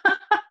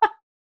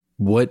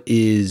 what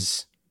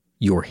is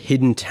your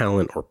hidden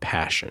talent or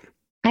passion?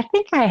 I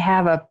think I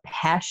have a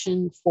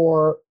passion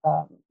for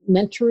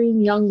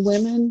mentoring young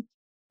women.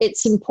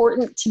 It's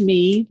important to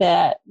me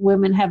that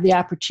women have the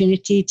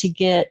opportunity to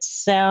get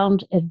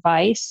sound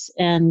advice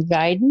and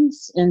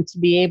guidance, and to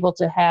be able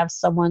to have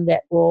someone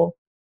that will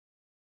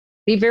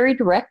be very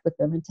direct with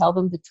them and tell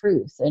them the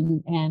truth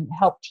and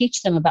help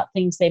teach them about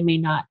things they may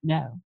not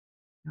know.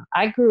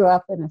 I grew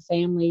up in a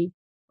family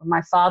where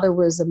my father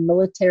was a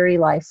military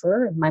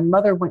lifer and my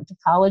mother went to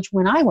college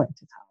when I went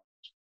to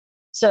college.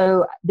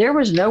 So there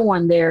was no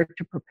one there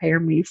to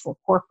prepare me for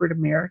corporate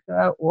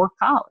America or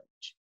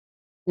college.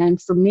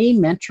 And for me,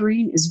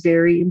 mentoring is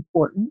very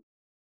important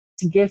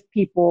to give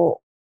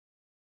people,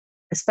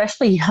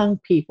 especially young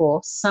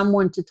people,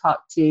 someone to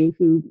talk to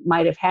who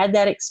might have had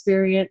that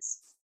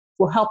experience,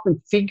 will help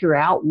them figure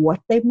out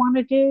what they want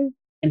to do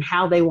and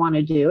how they want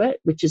to do it,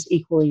 which is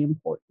equally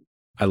important.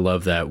 I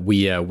love that.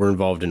 We're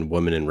involved in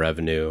Women in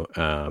Revenue.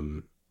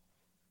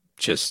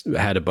 Just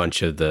had a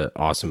bunch of the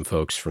awesome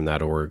folks from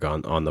that org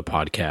on the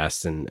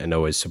podcast and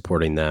always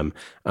supporting them.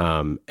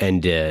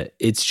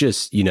 It's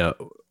just,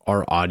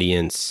 our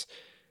audience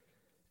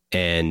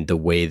and the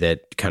way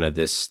that kind of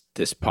this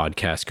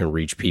podcast can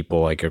reach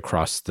people like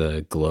across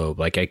the globe.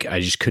 Like I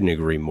just couldn't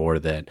agree more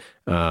that,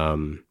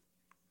 having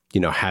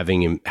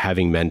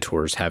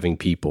mentors, having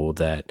people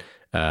that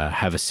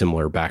have a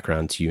similar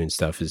background to you and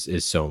stuff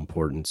is so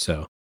important.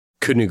 So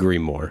couldn't agree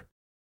more.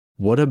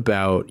 What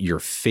about your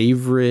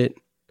favorite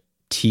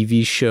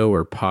TV show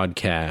or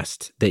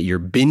podcast that you're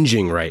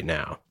binging right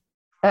now?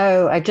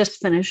 Oh, I just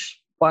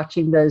finished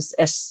watching those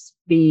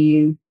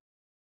SVU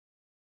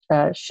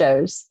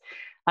shows.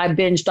 I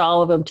binged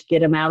all of them to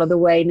get them out of the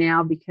way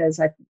now because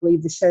I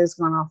believe the show's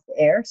gone off the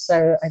air.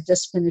 So I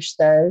just finished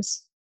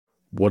those.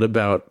 What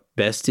about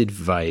best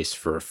advice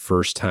for a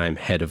first-time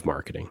head of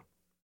marketing?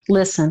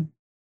 Listen,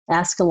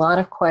 ask a lot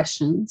of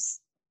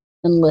questions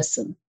and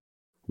listen.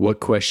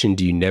 What question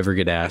do you never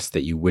get asked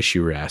that you wish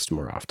you were asked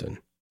more often?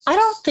 I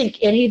don't think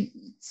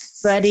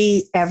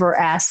anybody ever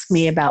asked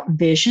me about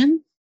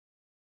vision.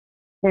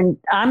 And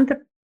I'm the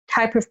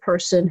type of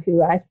person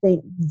who I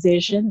think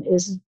vision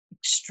is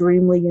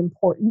extremely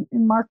important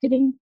in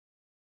marketing,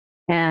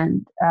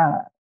 and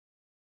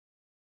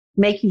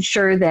making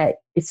sure that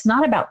it's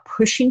not about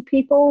pushing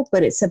people,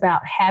 but it's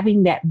about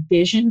having that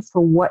vision for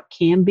what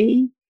can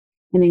be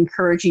and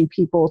encouraging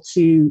people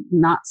to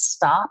not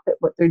stop at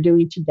what they're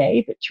doing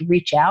today, but to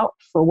reach out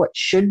for what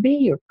should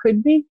be or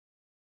could be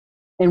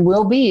and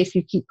will be if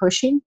you keep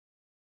pushing.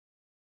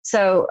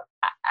 So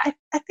I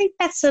think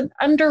that's an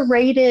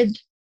underrated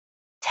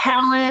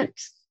talent,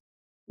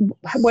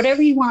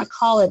 whatever you want to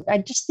call it. I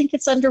just think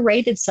it's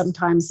underrated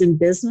sometimes in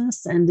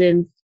business and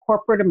in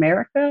corporate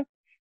America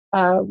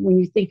when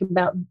you think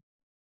about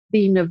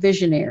being a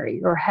visionary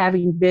or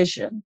having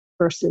vision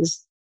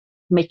versus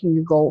making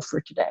your goal for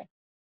today.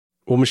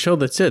 Well, Michelle,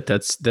 that's it.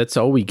 That's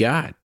all we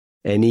got.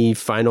 Any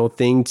final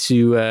thing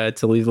to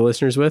leave the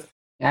listeners with?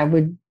 I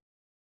would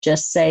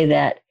just say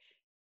that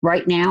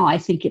right now, I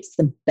think it's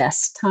the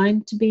best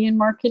time to be in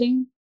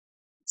marketing.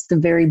 It's the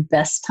very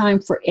best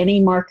time for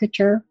any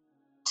marketer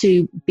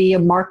to be a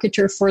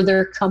marketer for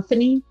their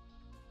company.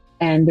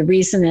 And the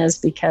reason is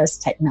because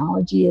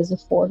technology is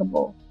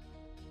affordable.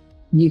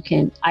 You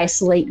can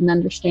isolate and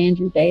understand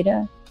your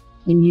data,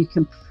 and you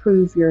can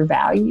prove your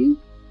value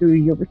through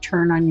your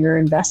return on your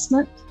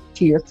investment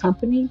to your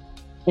company.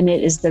 And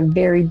it is the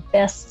very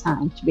best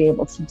time to be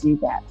able to do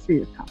that for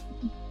your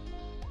company.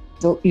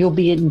 So you'll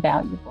be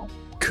invaluable.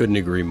 Couldn't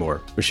agree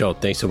more. Michelle,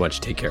 thanks so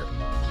much. Take care.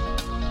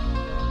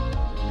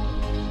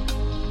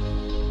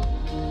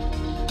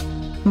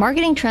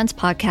 Marketing Trends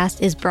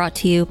Podcast is brought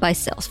to you by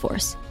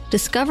Salesforce.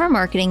 Discover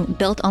marketing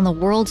built on the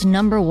world's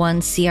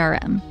 #1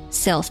 CRM,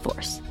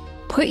 Salesforce.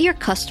 Put your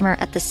customer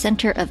at the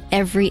center of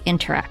every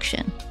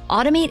interaction.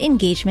 Automate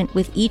engagement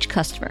with each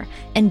customer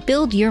and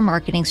build your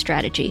marketing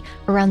strategy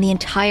around the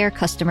entire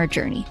customer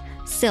journey.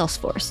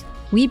 Salesforce.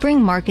 We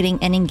bring marketing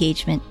and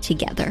engagement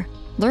together.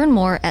 Learn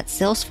more at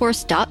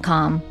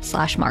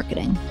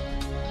salesforce.com/marketing.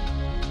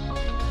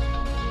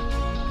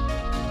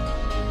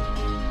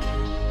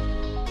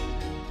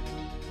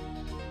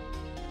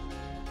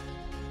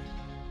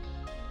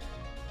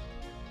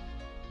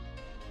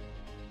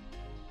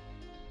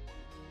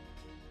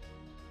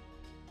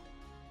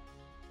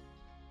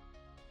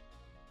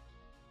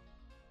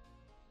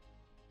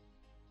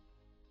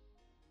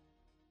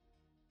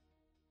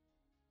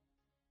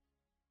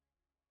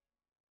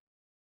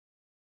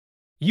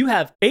 You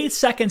have 8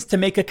 seconds to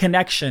make a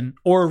connection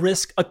or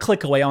risk a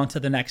click away onto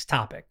the next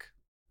topic.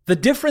 The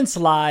difference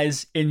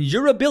lies in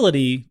your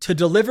ability to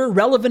deliver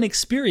relevant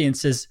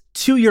experiences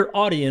to your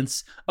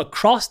audience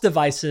across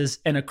devices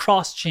and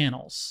across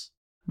channels.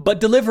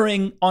 But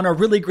delivering on a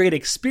really great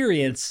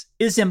experience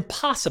is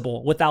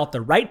impossible without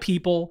the right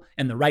people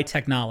and the right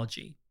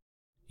technology.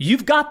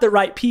 You've got the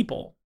right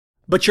people,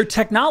 but your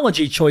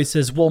technology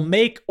choices will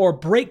make or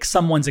break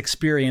someone's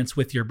experience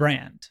with your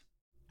brand.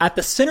 At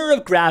the center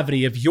of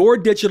gravity of your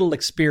digital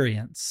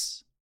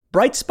experience,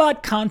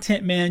 Brightspot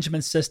Content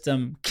Management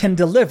System can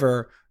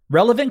deliver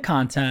relevant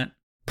content,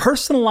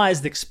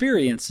 personalized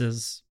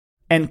experiences,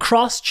 and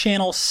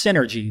cross-channel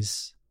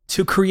synergies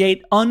to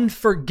create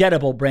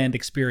unforgettable brand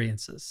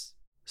experiences,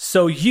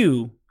 so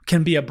you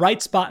can be a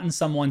bright spot in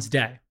someone's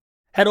day.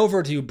 Head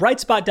over to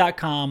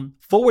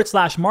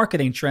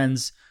brightspot.com/marketing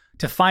trends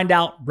to find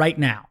out right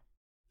now.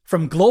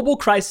 From global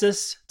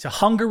crisis to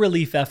hunger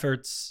relief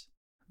efforts,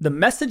 the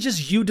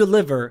messages you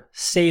deliver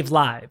save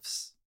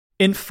lives,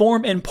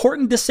 inform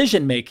important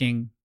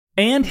decision-making,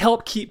 and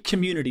help keep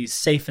communities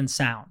safe and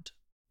sound.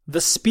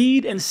 The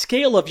speed and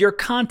scale of your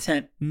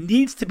content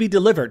needs to be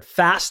delivered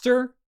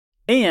faster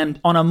and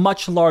on a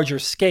much larger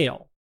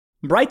scale.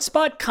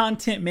 Brightspot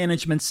Content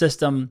Management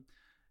System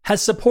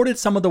has supported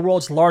some of the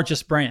world's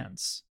largest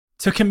brands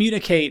to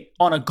communicate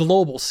on a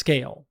global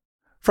scale.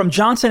 From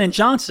Johnson &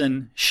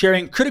 Johnson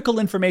sharing critical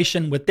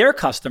information with their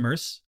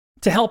customers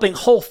to helping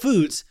Whole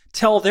Foods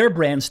tell their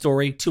brand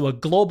story to a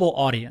global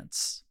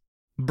audience.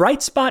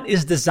 Brightspot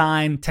is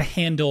designed to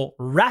handle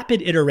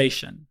rapid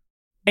iteration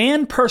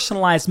and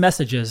personalized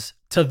messages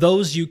to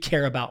those you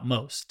care about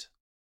most.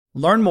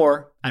 Learn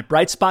more at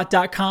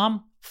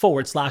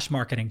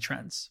brightspot.com/marketing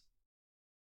trends.